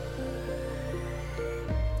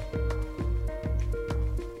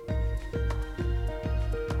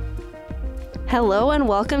Hello and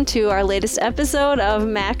welcome to our latest episode of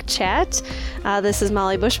Mack Chat. This is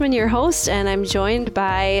Molly Bushman, your host, and I'm joined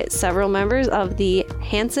by several members of the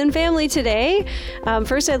Hansen family today.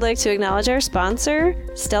 First, I'd like to acknowledge our sponsor,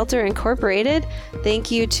 Stelter Incorporated. Thank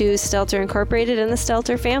you to Stelter Incorporated and the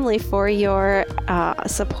Stelter family for your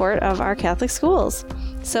support of our Catholic schools.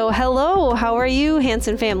 So hello, how are you,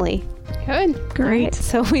 Hansen family? Good. Great. Right,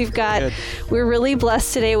 so we're really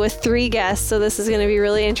blessed today with 3 guests, so this is going to be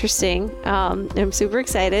really interesting. I'm super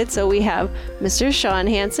excited. So we have Mr. Sean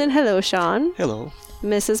Hansen. Hello, Sean. Hello.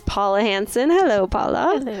 Mrs. Paula Hansen. Hello,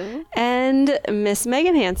 Paula. Hello. And Miss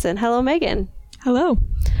Megan Hansen. Hello, Megan. Hello.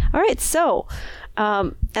 All right, so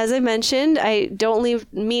as I mentioned, I don't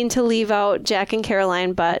mean to leave out Jack and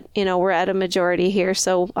Caroline, but, we're at a majority here,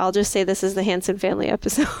 so I'll just say this is the Hansen family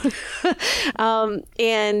episode.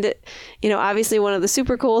 And, obviously one of the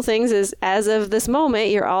super cool things is as of this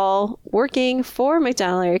moment, you're all working for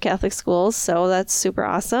McDonald Area Catholic Schools, so that's super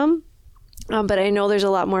awesome. But I know there's a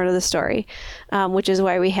lot more to the story, which is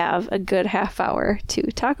why we have a good half hour to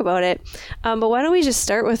talk about it. But why don't we just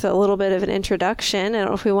start with a little bit of an introduction? I don't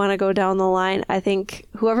know if we want to go down the line. I think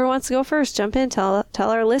whoever wants to go first, jump in, tell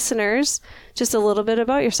our listeners just a little bit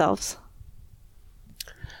about yourselves.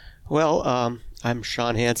 Well, I'm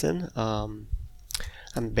Sean Hansen. I'm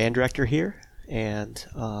a band director here and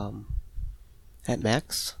at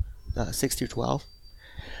Mack's, 6 through 12.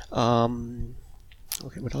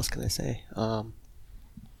 Okay, what else can I say?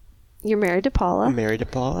 You're married to Paula. I'm married to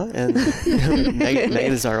Paula, and Megan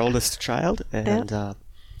is our oldest child, and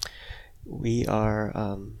we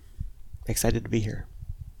are excited to be here.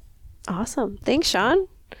 Awesome. Thanks, Sean.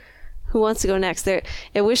 Who wants to go next? I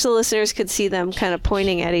wish the listeners could see them kind of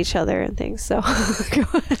pointing at each other and things, so go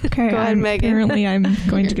ahead. Okay, go ahead, Megan. Apparently I'm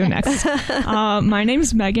going to go next. My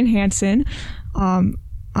name's Megan Hansen.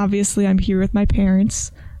 Obviously, I'm here with my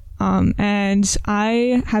parents. And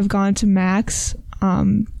I have gone to Mack's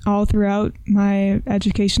all throughout my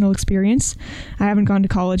educational experience. I haven't gone to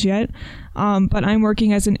college yet, but I'm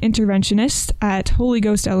working as an interventionist at Holy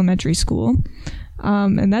Ghost Elementary School.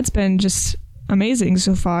 And that's been just amazing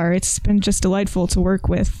so far. It's been just delightful to work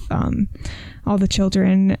with all the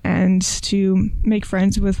children and to make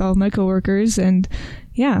friends with all my coworkers. And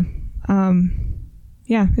it's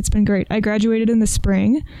been great. I graduated in the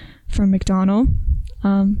spring from McDonald.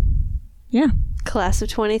 Class of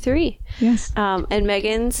 23. Yes. And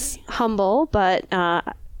Megan's humble, but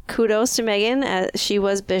kudos to Megan. She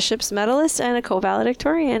was Bishop's medalist and a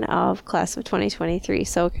co-valedictorian of Class of 2023.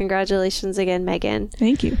 So congratulations again, Megan.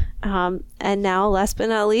 Thank you. And now, last but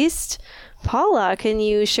not least, Paula, can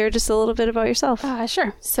you share just a little bit about yourself?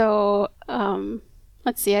 Sure. So,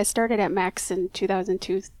 let's see. I started at Mack's in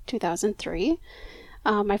 2002, 2003.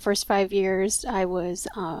 My first 5 years, I was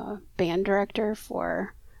band director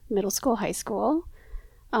for middle school, high school.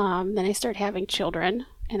 Then I started having children,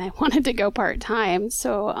 and I wanted to go part-time,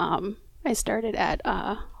 so I started at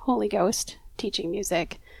Holy Ghost teaching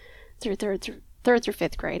music through third through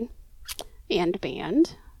fifth grade and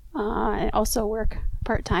band. I also work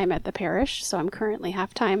part-time at the parish, so I'm currently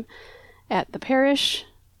half-time at the parish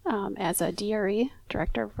as a DRE,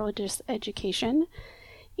 Director of Religious Education,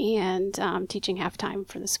 and teaching half-time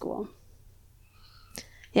for the school.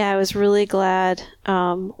 Yeah, I was really glad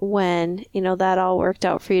when, that all worked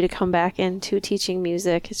out for you to come back into teaching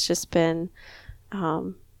music. It's just been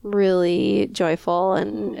really joyful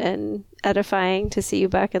and edifying to see you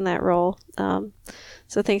back in that role.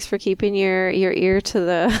 So thanks for keeping your ear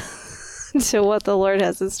to to what the Lord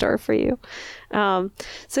has in store for you.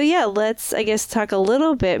 Let's, talk a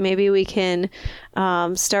little bit. Maybe we can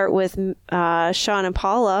start with Sean and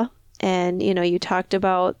Paula. And, you talked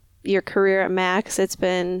about your career at Mack's. It's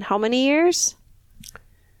been how many years?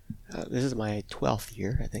 This is my 12th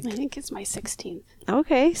year, I think. I think it's my 16th.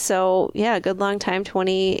 Okay. So, good long time,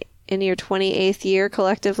 20 in your 28th year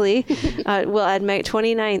collectively. We'll add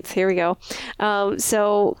 29th. Here we go.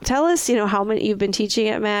 So tell us, how many you've been teaching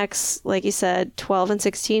at Mack's, like you said, 12 and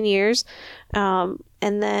 16 years. And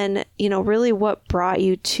then, really what brought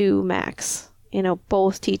you to Mack's,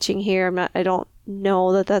 both teaching here. I don't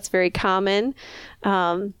know that that's very common.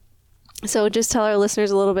 So just tell our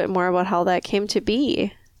listeners a little bit more about how that came to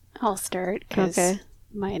be. I'll start because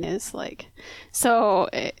mine is so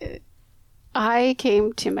I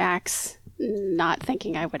came to Mack's not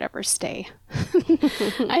thinking I would ever stay.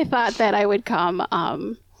 I thought that I would come.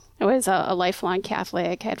 I was a lifelong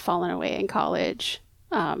Catholic, had fallen away in college,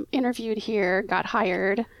 interviewed here, got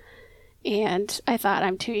hired, and I thought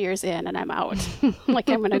I'm 2 years in and I'm out. I'm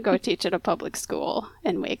going to go teach at a public school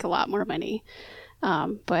and make a lot more money.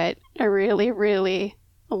 But I really, really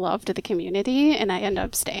loved the community, and I ended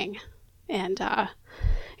up staying. And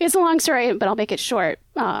it's a long story, but I'll make it short.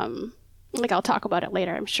 I'll talk about it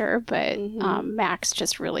later, I'm sure. But Max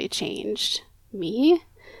just really changed me.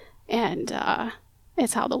 And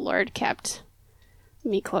it's how the Lord kept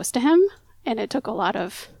me close to him. And it took a lot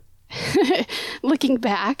of looking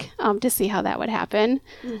back to see how that would happen.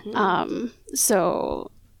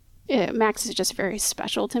 Max is just very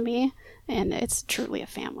special to me, and it's truly a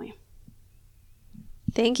family.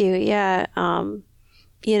 Thank you. Yeah.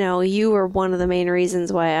 You were one of the main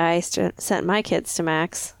reasons why I sent my kids to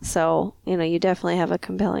Max. So, you definitely have a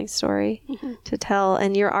compelling story to tell.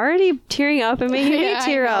 And you're already tearing up and making me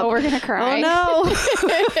tear up. We're going to cry. Oh, no.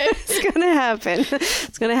 It's going to happen.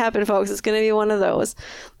 It's going to happen, folks. It's going to be one of those.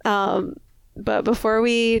 But before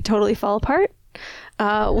we totally fall apart,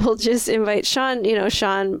 we'll just invite Sean.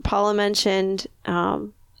 Paula mentioned,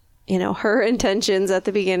 her intentions at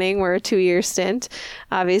the beginning were a 2-year stint.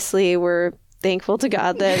 Obviously, we're thankful to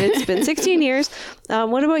God that it's been 16 years.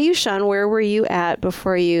 What about you, Sean? Where were you at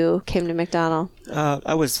before you came to McDonell?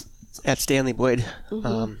 I was at Stanley Boyd,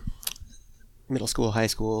 middle school, high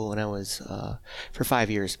school, when I was for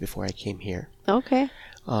 5 years before I came here. Okay.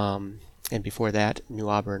 And before that, New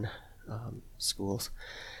Auburn schools,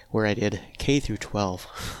 where I did K through 12.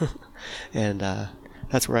 And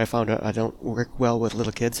that's where I found out I don't work well with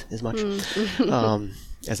little kids as much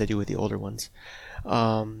as I do with the older ones.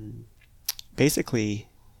 Basically,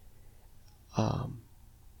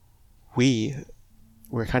 we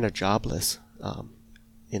were kind of jobless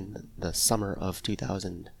in the summer of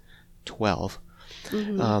 2012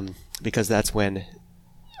 because that's when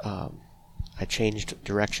I changed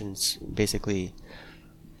directions. Basically,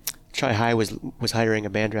 Tri-High was hiring a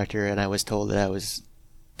band director, and I was told that I was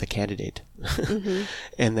the candidate.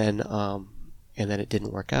 and then it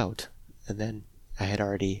didn't work out. And then I had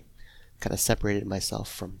already kind of separated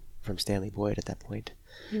myself from Stanley Boyd at that point,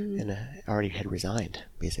 and I already had resigned,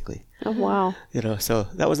 basically. Oh, wow. So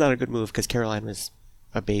that was not a good move because Caroline was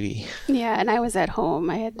a baby. Yeah, and I was at home.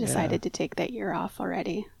 I had decided to take that year off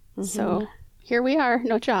already. So here we are,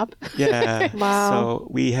 no job. Yeah. Wow. So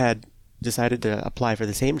we had decided to apply for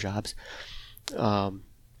the same jobs and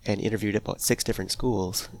interviewed at about 6 different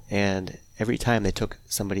schools, and every time they took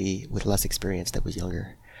somebody with less experience that was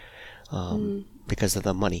younger because of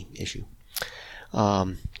the money issue.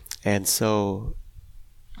 And so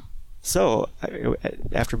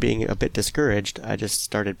after being a bit discouraged, I just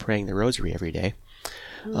started praying the rosary every day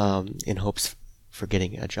in hopes for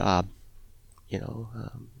getting a job,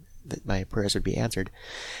 that my prayers would be answered.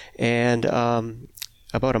 And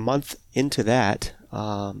about a month into that,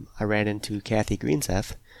 I ran into Kathy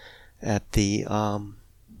Greenseth at the, I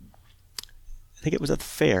think it was at the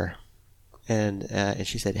fair. And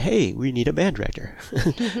she said, "Hey, we need a band director."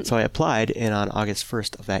 So I applied, and on August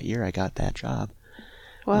 1st of that year, I got that job.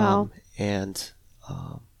 Wow.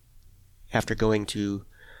 After going to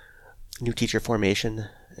new teacher formation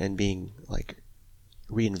and being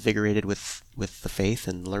reinvigorated with the faith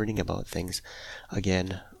and learning about things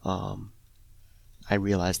again, I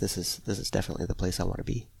realized this is definitely the place I want to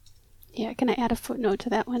be. Yeah, can I add a footnote to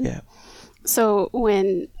that one? Yeah. So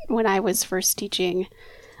when I was first teaching,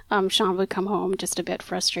 Sean would come home just a bit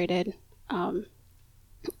frustrated from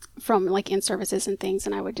in services and things,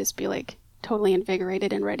 and I would just be totally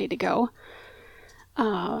invigorated and ready to go.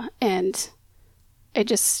 And I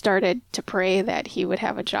just started to pray that he would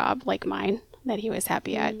have a job like mine that he was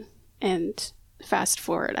happy at. And fast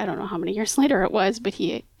forward, I don't know how many years later it was, but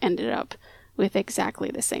he ended up with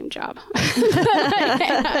exactly the same job that I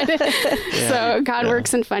had. So God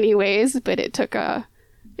works in funny ways, but it took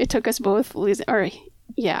us both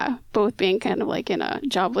both being kind of in a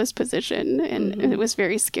jobless position, and it was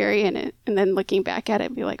very scary. And then looking back at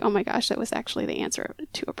it, be like, oh my gosh, that was actually the answer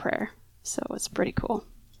to a prayer. So it's pretty cool.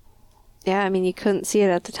 Yeah, I mean, you couldn't see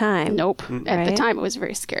it at the time. Nope. At the time, it was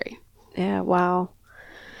very scary. Yeah, wow.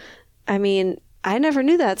 I mean, I never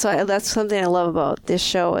knew that. So that's something I love about this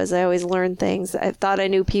show is I always learn things. I thought I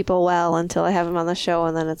knew people well until I have them on the show,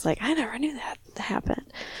 and then it's I never knew that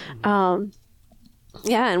happened.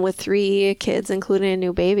 Yeah, and with 3 kids, including a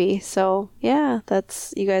new baby. So, yeah,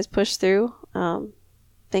 that's, you guys pushed through.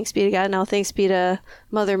 Thanks be to God. Now, thanks be to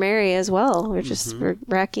Mother Mary as well. We're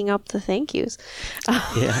racking up the thank yous.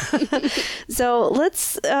 Yeah. So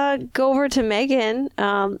let's go over to Megan.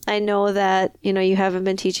 I know that, you haven't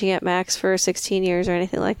been teaching at Max for 16 years or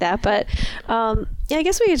anything like that, but I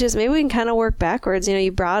guess we can kind of work backwards.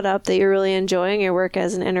 You brought up that you're really enjoying your work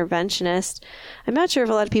as an interventionist. I'm not sure if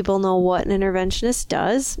a lot of people know what an interventionist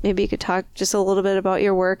does. Maybe you could talk just a little bit about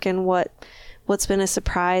your work and what's been a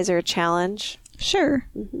surprise or a challenge. Sure.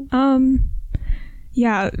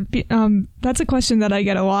 That's a question that I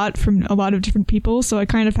get a lot from a lot of different people, so I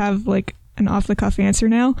kind of have like an off-the-cuff answer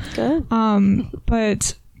now. Good.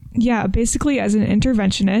 But yeah, basically as an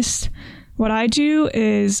interventionist, what I do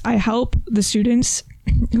is I help the students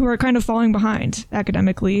who are kind of falling behind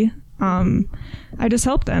academically. I just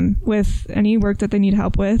help them with any work that they need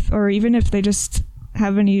help with, or even if they just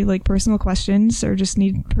have any like personal questions or just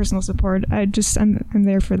need personal support, I'm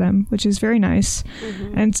there for them, which is very nice.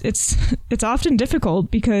 And it's often difficult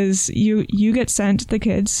because you get sent the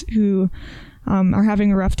kids who are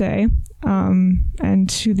having a rough day,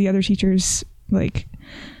 and who the other teachers like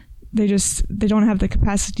they don't have the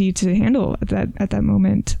capacity to handle at that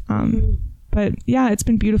moment. But yeah, it's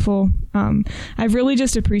been beautiful. I've really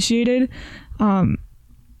just appreciated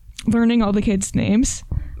learning all the kids' names,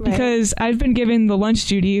 because I've been given the lunch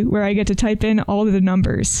duty where I get to type in all of the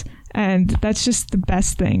numbers, and that's just the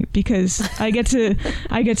best thing, because I get to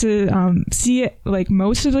see it, like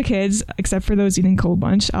most of the kids except for those eating cold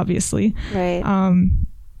lunch, obviously. Right.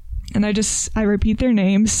 And I repeat their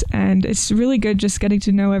names, and it's really good just getting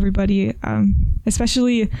to know everybody,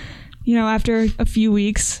 especially, after a few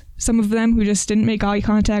weeks. Some of them who just didn't make eye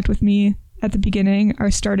contact with me at the beginning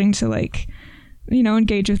are starting to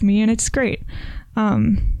engage with me, and it's great.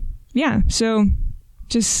 So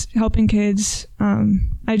just helping kids.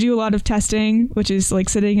 I do a lot of testing, which is like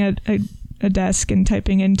sitting at a desk and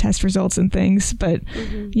typing in test results and things. But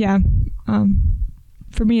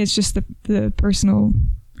for me, it's just the personal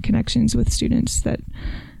connections with students that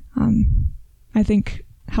I think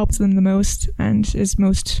helps them the most and is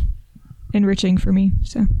most enriching for me.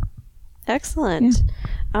 So excellent.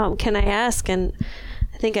 Can I ask, and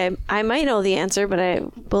I think I might know the answer, but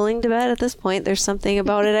I'm willing to bet at this point there's something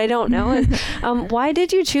about it I don't know. Why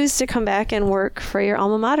did you choose to come back and work for your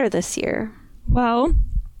alma mater this year? Well,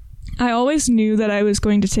 I always knew that I was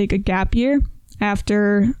going to take a gap year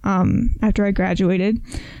after I graduated,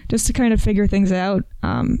 just to kind of figure things out,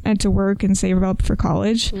 and to work and save up for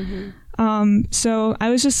college. So I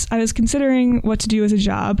was considering what to do as a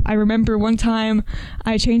job. I remember one time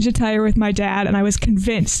I changed a tire with my dad, and I was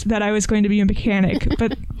convinced that I was going to be a mechanic,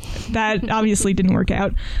 but that obviously didn't work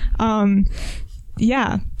out.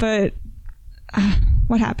 But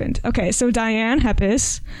what happened? Okay, so Diane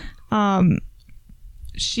Heppis,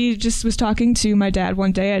 she just was talking to my dad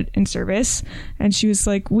one day in service, and she was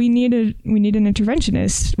like, we need an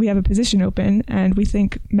interventionist. We have a position open, and we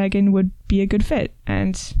think Megan would be a good fit.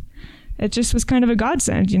 And it just was kind of a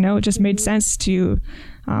godsend, it just made sense to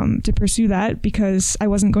pursue that, because I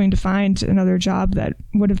wasn't going to find another job that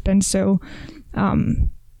would have been so,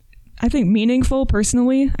 I think, meaningful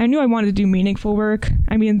personally. I knew I wanted to do meaningful work.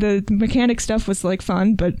 I mean, the mechanic stuff was like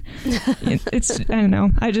fun, but I don't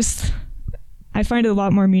know. I find it a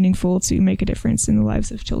lot more meaningful to make a difference in the lives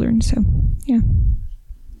of children. So, yeah.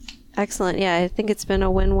 Excellent. Yeah, I think it's been a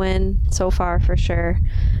win-win so far for sure.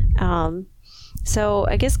 So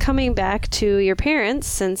I guess coming back to your parents,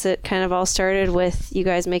 since it kind of all started with you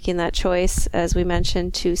guys making that choice, as we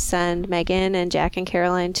mentioned, to send Megan and Jack and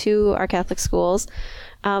Caroline to our Catholic schools,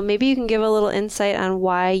 maybe you can give a little insight on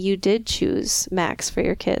why you did choose Max for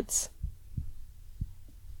your kids.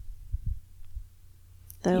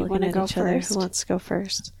 They're you looking at go each other. first? Who wants to go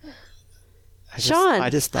first? Sean! I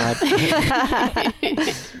just thought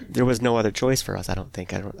there was no other choice for us, I don't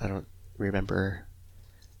think. I don't remember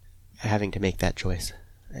having to make that choice.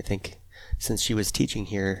 I think since she was teaching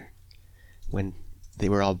here when they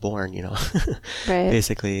were all born, Right.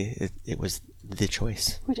 Basically it was the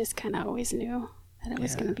choice. We just kind of always knew that it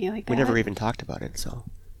was going to be like that. We never even talked about it, so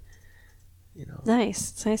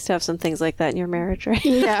Nice. It's nice to have some things like that in your marriage, right?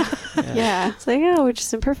 Yeah. It's like, we're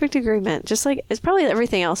just in perfect agreement. Just like, it's probably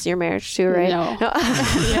everything else in your marriage too, right? No.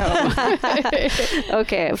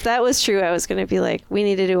 Okay. If that was true, I was going to be like, we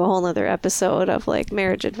need to do a whole nother episode of like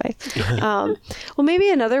marriage advice. Well,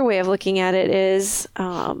 maybe another way of looking at it is,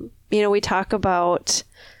 we talk about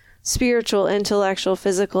spiritual, intellectual,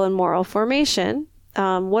 physical, and moral formation.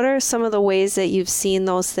 What are some of the ways that you've seen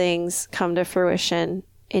those things come to fruition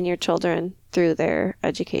in your children through their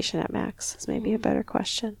education at Max? Is maybe a better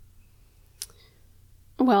question.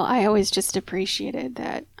 Well, I always just appreciated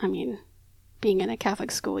that. I mean, being in a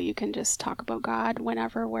Catholic school, you can just talk about God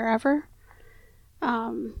whenever, wherever.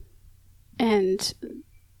 And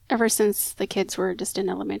ever since the kids were just in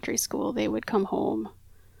elementary school, they would come home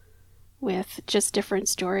with just different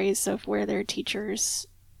stories of where their teachers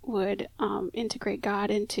would integrate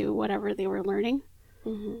God into whatever they were learning.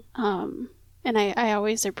 And I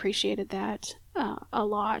always appreciated that a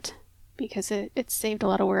lot, because it saved a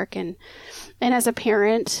lot of work. And as a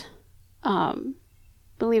parent,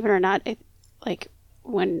 believe it or not, like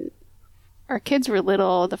when our kids were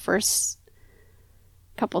little, the first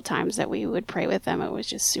couple times that we would pray with them, it was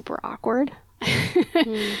just super awkward.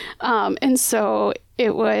 And so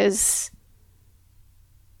it was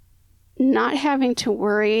not having to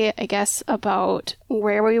worry, I guess, about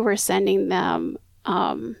where we were sending them,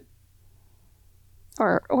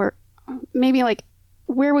 or maybe like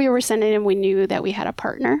where we were sending them, we knew that we had a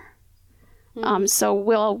partner. So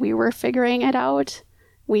while we were figuring it out,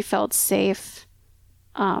 we felt safe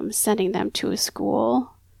sending them to a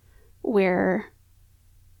school where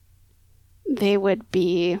they would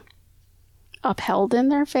be upheld in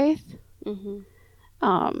their faith.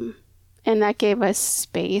 And that gave us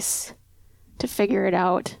space to figure it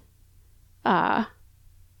out you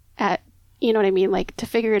know what I mean? Like to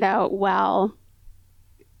figure it out while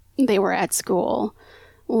they were at school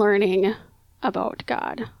learning about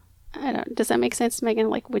God. Does that make sense, Megan?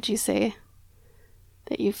 Like, would you say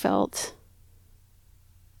that you felt...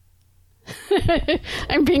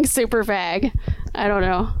 I'm being super vague. I don't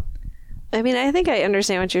know. I mean, I think I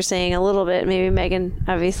understand what you're saying a little bit. Maybe Megan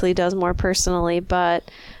obviously does more personally, but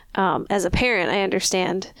as a parent, I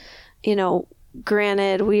understand, you know,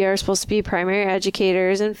 granted, we are supposed to be primary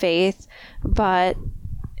educators in faith, but,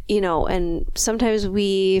 you know, and sometimes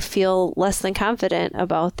we feel less than confident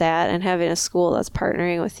about that, and having a school that's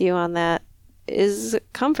partnering with you on that is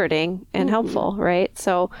comforting and helpful, right?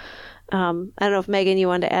 So I don't know if Megan, you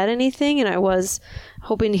wanted to add anything, and I was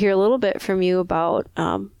hoping to hear a little bit from you about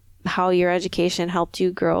how your education helped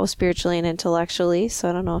you grow spiritually and intellectually. So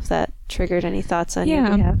I don't know if that triggered any thoughts on your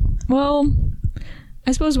behalf. Well,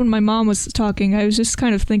 I suppose when my mom was talking, I was just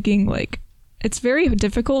kind of thinking, like, it's very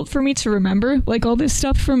difficult for me to remember, like, all this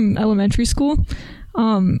stuff from elementary school.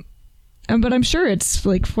 But I'm sure it's,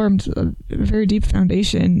 like, formed a very deep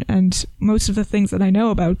foundation. And most of the things that I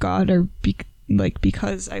know about God are,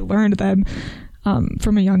 because I learned them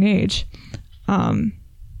from a young age.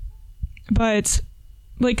 But...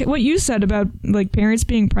 like what you said about like parents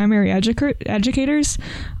being primary educators,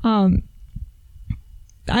 I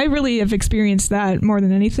really have experienced that more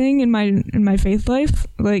than anything in my faith life.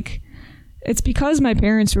 Like, it's because my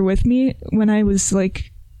parents were with me when I was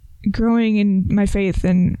like growing in my faith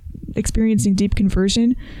and experiencing deep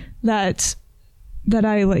conversion that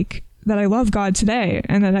I love God today,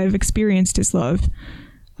 and that I've experienced His love.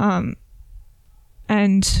 And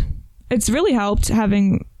it's really helped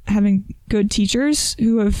having good teachers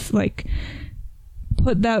who have like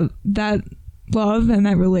put that love and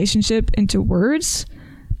that relationship into words,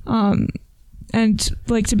 and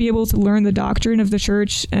like to be able to learn the doctrine of the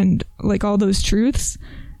church and like all those truths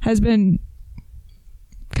has been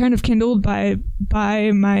kind of kindled by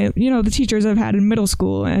my, you know, the teachers I've had in middle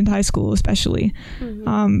school and high school especially.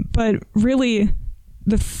 But really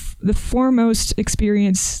the foremost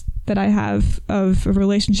experience that I have of a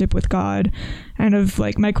relationship with God and of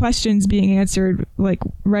like my questions being answered like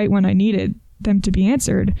right when I needed them to be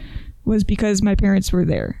answered was because my parents were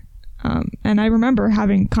there. And I remember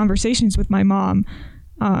having conversations with my mom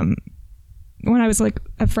when I was like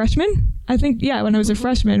a freshman. I think, yeah, when I was a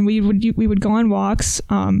freshman, we would go on walks.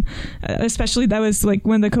 Especially that was like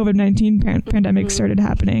when the COVID-19 pandemic started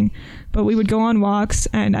happening. But we would go on walks,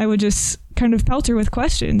 and I would just kind of pelt her with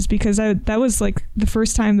questions, because that was like the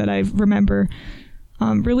first time that I remember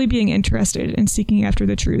really being interested in seeking after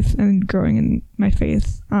the truth and growing in my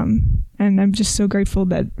faith. And I'm just so grateful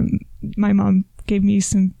that my mom gave me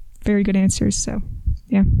some very good answers. So,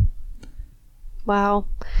 yeah. Wow.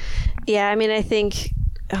 Yeah, I mean, I think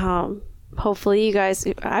hopefully you guys,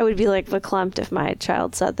 I would be like verklempt if my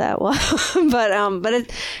child said that. Well,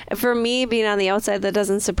 but for me, being on the outside, that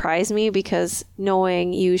doesn't surprise me, because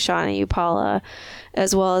knowing you, Shauna, you, Paula,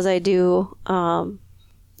 as well as I do,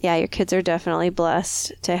 yeah, your kids are definitely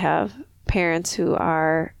blessed to have parents who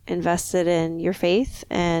are invested in your faith.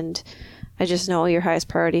 And I just know your highest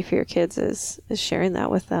priority for your kids is sharing that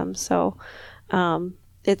with them. So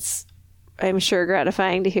it's, I'm sure,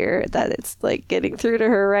 gratifying to hear that it's like getting through to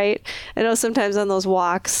her, right? I know sometimes on those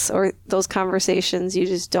walks or those conversations, you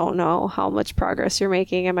just don't know how much progress you're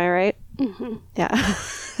making. Am I right? Mm-hmm. Yeah.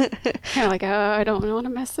 Kind of like, I don't want to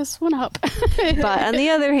mess this one up. But on the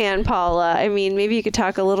other hand, Paula, I mean, maybe you could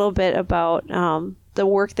talk a little bit about the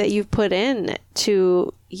work that you've put in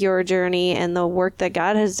to your journey and the work that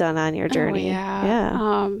God has done on your journey. Oh,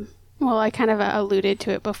 yeah. Well, I kind of alluded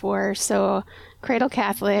to it before. So cradle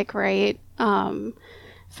Catholic, right?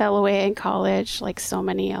 Fell away in college like so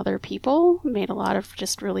many other people, made a lot of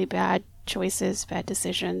just really bad choices, bad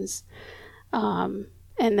decisions. And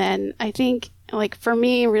then I think, like, for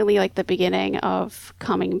me, really, like, the beginning of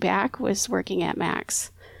coming back was working at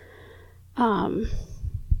Mack's.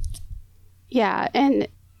 Yeah, and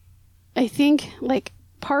I think like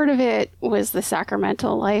part of it was the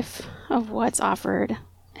sacramental life of what's offered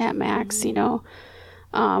at Mack's. You know,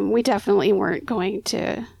 we definitely weren't going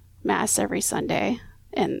to Mass every Sunday,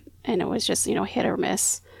 and it was just, you know, hit or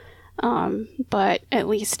miss. But at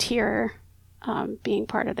least here, being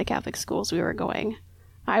part of the Catholic schools, we were going.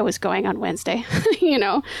 I was going on Wednesday, you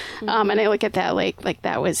know, and I look at that like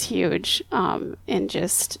that was huge, in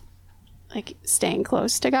just like staying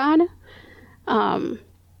close to God.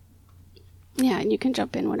 Yeah, and you can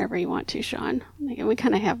jump in whenever you want to, Sean. Like, we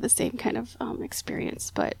kind of have the same kind of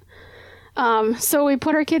experience, but so we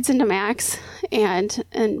put our kids into Mack's, and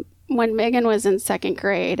when Megan was in second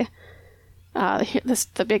grade,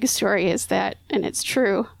 the big story is that, and it's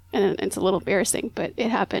true, and it's a little embarrassing, but it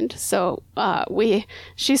happened. So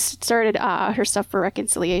she started her stuff for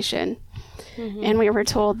reconciliation. And we were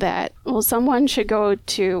told that, well, someone should go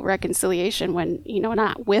to reconciliation when, you know,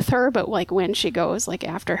 not with her, but like when she goes, like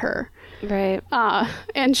after her. Right.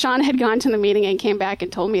 And Sean had gone to the meeting and came back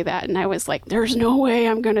and told me that. And I was like, there's no way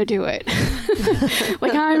I'm going to do it.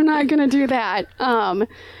 Like, I'm not going to do that.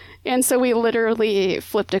 And so we literally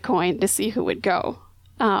flipped a coin to see who would go.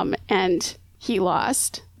 And he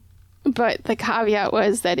lost. But the caveat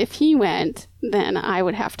was that if he went, then I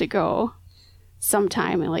would have to go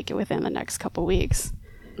sometime like within the next couple weeks.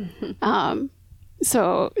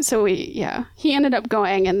 So he ended up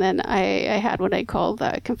going, and then I had what I call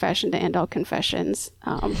the confession to end all confessions.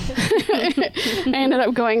 I ended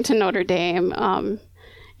up going to Notre Dame,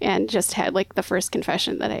 and just had like the first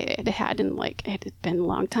confession that I had in like, it had been a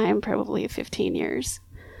long time, probably 15 years.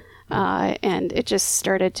 And it just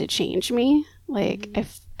started to change me. Like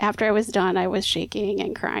after I was done, I was shaking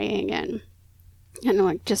and crying, and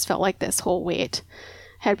like just felt like this whole weight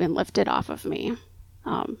had been lifted off of me.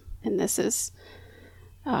 And this is,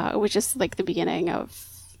 was just like the beginning of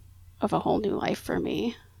a whole new life for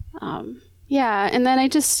me. Yeah. And then I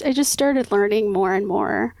just started learning more and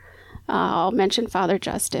more. I'll mention Father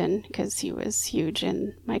Justin because he was huge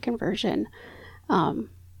in my conversion.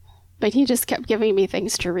 But he just kept giving me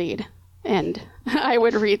things to read, and I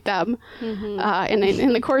would read them. And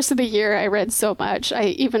in the course of the year, I read so much. I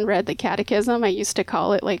even read the Catechism. I used to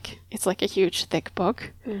call it like, it's like a huge, thick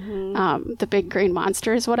book. The Big Green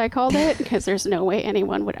Monster is what I called it, because there's no way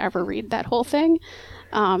anyone would ever read that whole thing.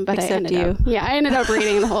 But Except I ended up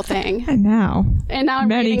reading the whole thing. And now I'm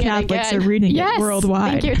many reading Catholics it again. are reading it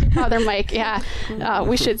worldwide. Thank you to Father Mike. Yeah,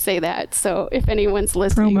 we should say that. So if anyone's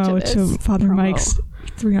listening Promo to this, to Father Mike's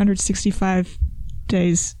 365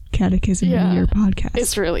 days Catechism in a Year podcast.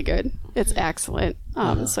 It's really good. It's excellent.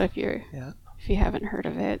 So if you haven't heard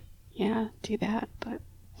of it, do that. But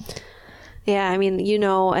yeah, I mean, you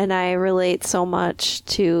know, and I relate so much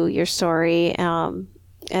to your story. And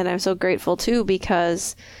I'm so grateful too,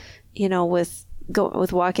 because, you know, with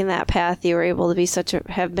walking that path, you were able to be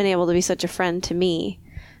have been able to be such a friend to me,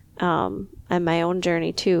 and my own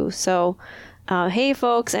journey too. So, hey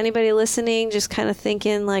folks, anybody listening, just kind of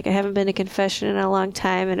thinking like, I haven't been to confession in a long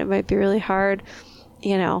time and it might be really hard,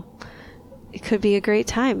 you know, it could be a great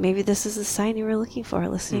time. Maybe this is the sign you were looking for,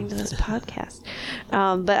 listening to this podcast.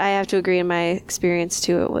 But I have to agree, in my experience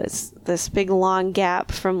too, it was this big long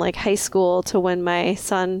gap from like high school to when my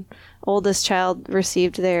oldest child,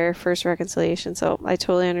 received their first reconciliation. So I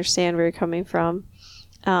totally understand where you're coming from.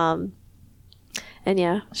 And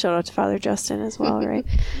yeah, shout out to Father Justin as well, right?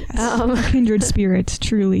 Kindred spirits,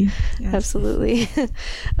 truly. Yes. Absolutely.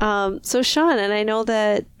 So Sean, and I know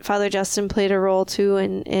that Father Justin played a role too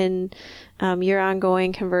in your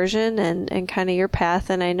ongoing conversion and kind of your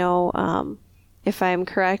path. And I know, if I'm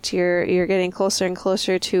correct, you're getting closer and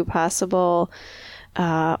closer to possible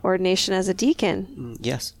ordination as a deacon.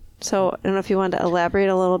 Yes. So I don't know if you wanted to elaborate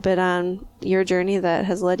a little bit on your journey that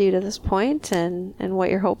has led you to this point and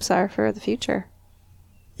what your hopes are for the future.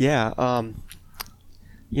 Yeah,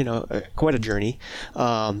 you know, quite a journey.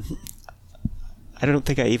 I don't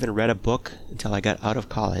think I even read a book until I got out of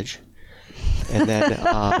college. And then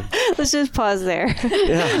let's just pause there.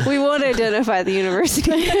 Yeah. We won't identify the university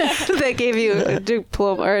that gave you a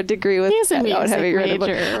diploma or a degree without having read a book.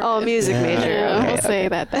 Oh, music major. Okay, I'll say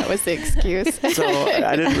that was the excuse. So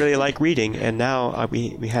I didn't really like reading, and now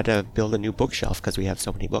we had to build a new bookshelf because we have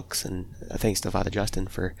so many books. And thanks to Father Justin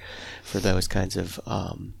for those kinds of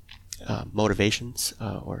motivations,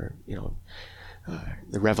 or you know.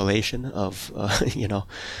 The revelation of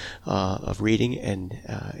of reading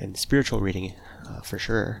and spiritual reading, for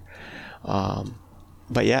sure.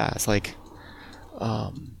 But yeah, it's like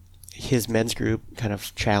his men's group kind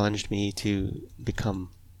of challenged me to become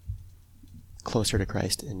closer to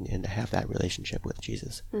Christ and to have that relationship with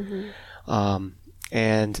Jesus. And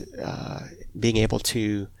being able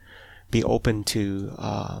to be open to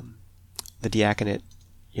the diaconate,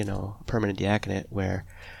 permanent diaconate, where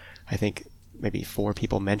I think maybe 4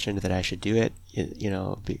 people mentioned that I should do it,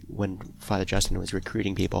 when Father Justin was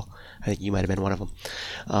recruiting people. I think you might have been one of them.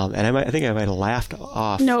 And I think I might have laughed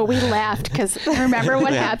off. No, we laughed because remember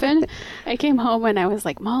what happened? I came home and I was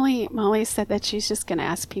like, Molly said that she's just going to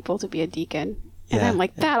ask people to be a deacon. And I'm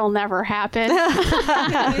like, that'll never happen.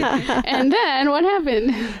 And then what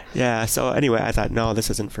happened? Yeah. So anyway, I thought, no,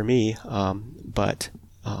 this isn't for me. But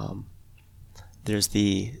there's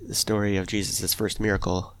the story of Jesus' first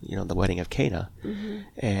miracle, the wedding of Cana. Mm-hmm.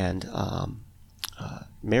 And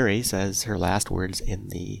Mary says her last words in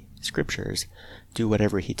the scriptures, do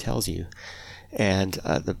whatever he tells you. And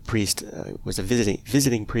the priest was a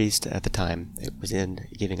visiting priest at the time. It was in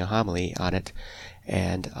giving a homily on it.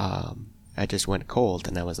 And I just went cold,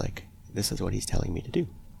 and I was like, this is what he's telling me to do.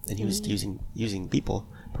 And he was using people,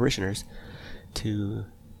 parishioners, to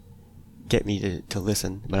get me to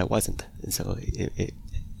listen, but I wasn't. And so it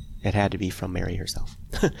had to be from Mary herself.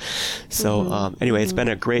 So anyway, it's been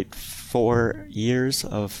a great 4 years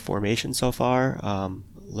of formation so far,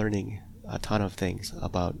 learning a ton of things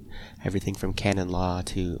about everything from canon law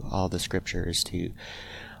to all the scriptures to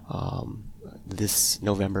this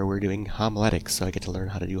November we're doing homiletics, so I get to learn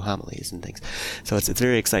how to do homilies and things. So it's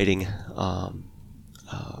very exciting.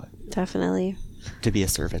 Definitely. To be a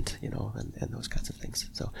servant, and those kinds of things.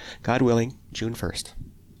 So God willing, June 1st.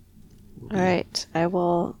 All right. I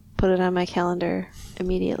will put it on my calendar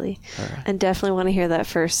immediately. All right. And definitely want to hear that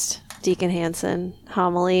first Deacon Hansen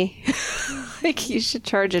homily. Like, you should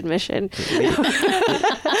charge admission.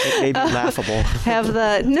 It may be laughable.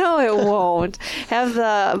 No, it won't.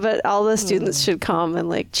 But all the students should come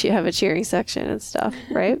and have a cheering section and stuff,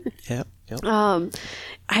 right? Yep.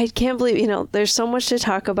 I can't believe, there's so much to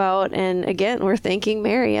talk about. And again, we're thanking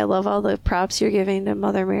Mary. I love all the props you're giving to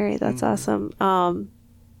Mother Mary. That's awesome.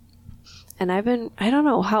 And I don't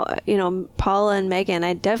know how, Paula and Megan,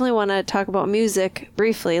 I definitely want to talk about music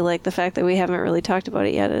briefly. Like, the fact that we haven't really talked about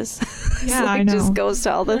it yet is I know. just goes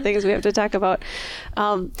to all the things we have to talk about.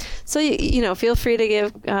 So, feel free to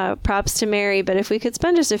give props to Mary, but if we could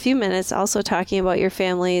spend just a few minutes also talking about your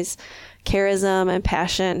family's charism and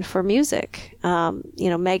passion for music.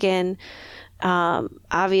 Megan,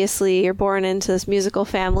 obviously you're born into this musical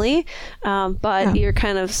family, but you're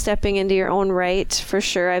kind of stepping into your own right for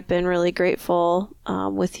sure. I've been really grateful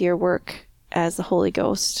with your work as a Holy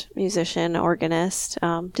Ghost musician, organist.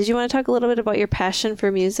 Did you want to talk a little bit about your passion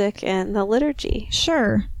for music and the liturgy?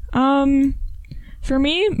 Sure. For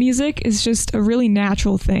me, music is just a really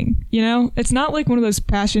natural thing. It's not like one of those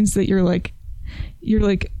passions that you're like,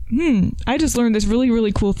 I just learned this really,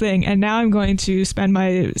 really cool thing, and now I'm going to spend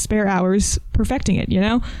my spare hours perfecting it,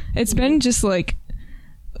 It's been just like,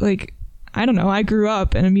 I don't know, I grew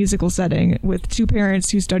up in a musical setting with 2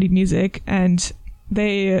 parents who studied music, and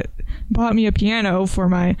they bought me a piano for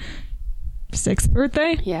my 6th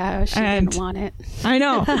birthday. Yeah, she didn't want it. I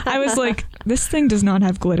know. I was like, this thing does not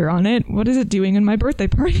have glitter on it. What is it doing in my birthday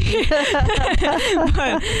party?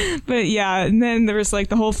 but yeah, and then there was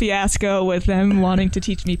the whole fiasco with them wanting to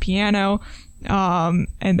teach me piano. And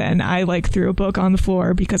then I threw a book on the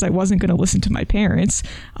floor because I wasn't going to listen to my parents.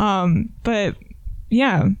 But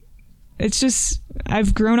yeah, it's just,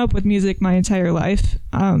 I've grown up with music my entire life.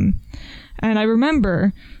 And I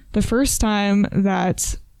remember the first time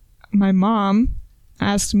that my mom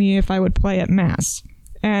asked me if I would play at Mass.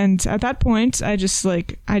 And at that point, I just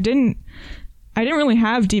I didn't really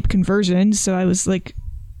have deep conversion. So I was like,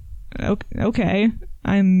 okay,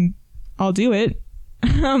 I'll do it.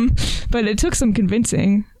 But it took some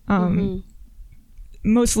convincing.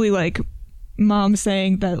 Mostly mom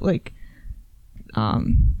saying that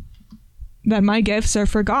that my gifts are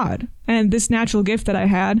for God, and this natural gift that I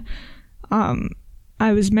had,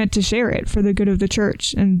 I was meant to share it for the good of the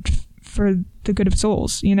church and for the good of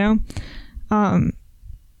souls, yeah. And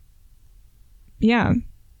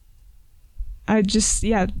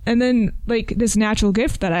then this natural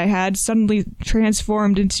gift that I had suddenly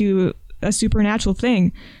transformed into a supernatural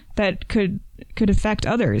thing that could affect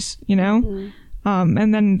others, and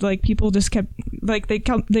then people just kept they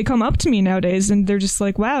come up to me nowadays and they're just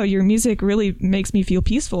like, wow, your music really makes me feel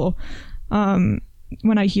peaceful when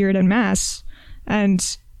I hear it in Mass.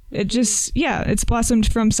 And it just, it's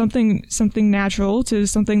blossomed from something natural to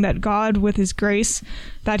something that God, with his grace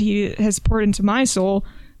that he has poured into my soul,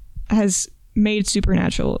 has made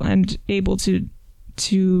supernatural and able to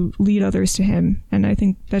lead others to him. And I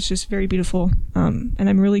think that's just very beautiful. And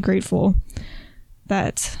I'm really grateful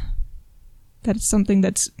that it's something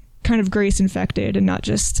that's kind of grace infected and not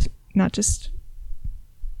just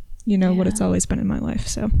what it's always been in my life.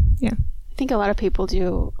 So, yeah. I think a lot of people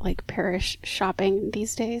do like parish shopping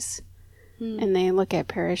these days. And they look at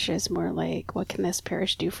parish as more like, what can this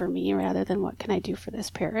parish do for me rather than what can I do for this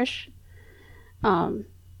parish? And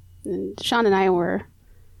Sean and I were,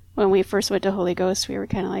 when we first went to Holy Ghost, we were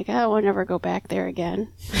kind of like, oh, we'll never go back there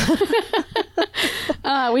again.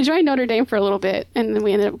 We joined Notre Dame for a little bit, and then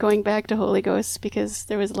we ended up going back to Holy Ghost because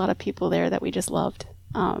there was a lot of people there that we just loved.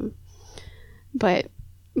 But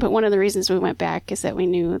one of the reasons we went back is that we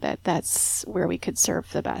knew that that's where we could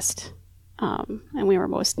serve the best. And we were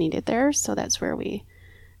most needed there, so that's where we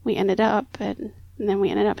ended up, and then we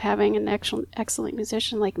ended up having an excellent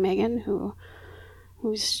musician like Megan,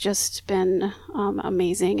 who's just been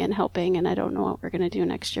amazing and helping. And I don't know what we're gonna do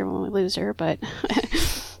next year when we lose her, but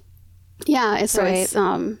yeah, so it's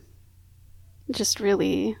just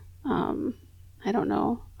really I don't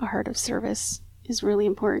know, a heart of service is really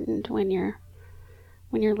important when you're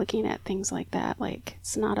looking at things like that. Like,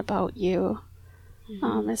 it's not about you.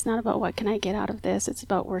 It's not about what can I get out of this. It's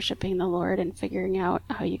about worshiping the Lord and figuring out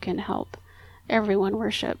how you can help everyone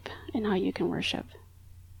worship and how you can worship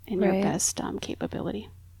in your best capability.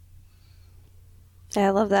 Yeah,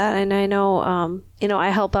 I love that. And I know, I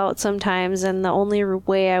help out sometimes, and the only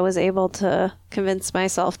way I was able to convince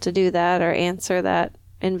myself to do that or answer that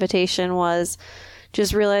invitation was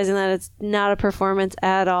just realizing that it's not a performance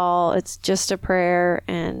at all. It's just a prayer,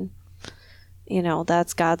 and,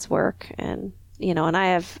 that's God's work. And and I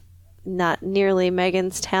have not nearly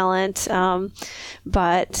Megan's talent,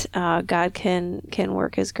 but God can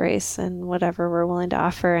work His grace and whatever we're willing to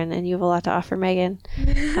offer, and you have a lot to offer, Megan.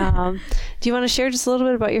 Do you want to share just a little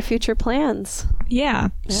bit about your future plans? Yeah.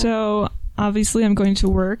 So obviously I'm going to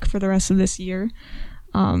work for the rest of this year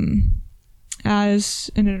as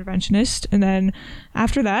an interventionist, and then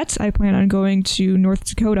after that I plan on going to North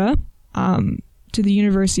Dakota to the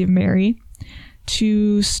University of Mary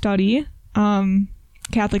to study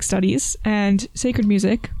Catholic studies and sacred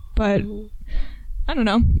music, but I don't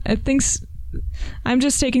know. I'm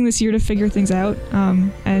just taking this year to figure things out,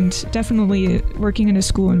 and definitely working in a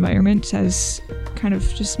school environment has kind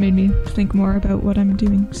of just made me think more about what I'm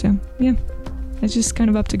doing. So yeah, it's just kind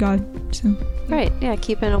of up to God. So right, yeah,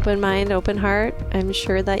 keep an open mind, open heart. I'm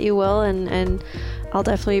sure that you will, and I'll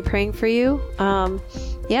definitely be praying for you.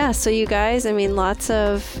 So you guys, lots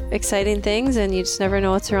of exciting things, and you just never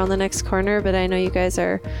know what's around the next corner, but I know you guys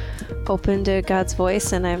are open to God's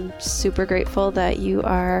voice, and I'm super grateful that you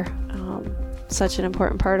are such an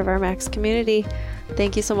important part of our Max community.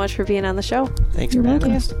 Thank you so much for being on the show. Thanks for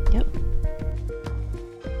having us. Yep.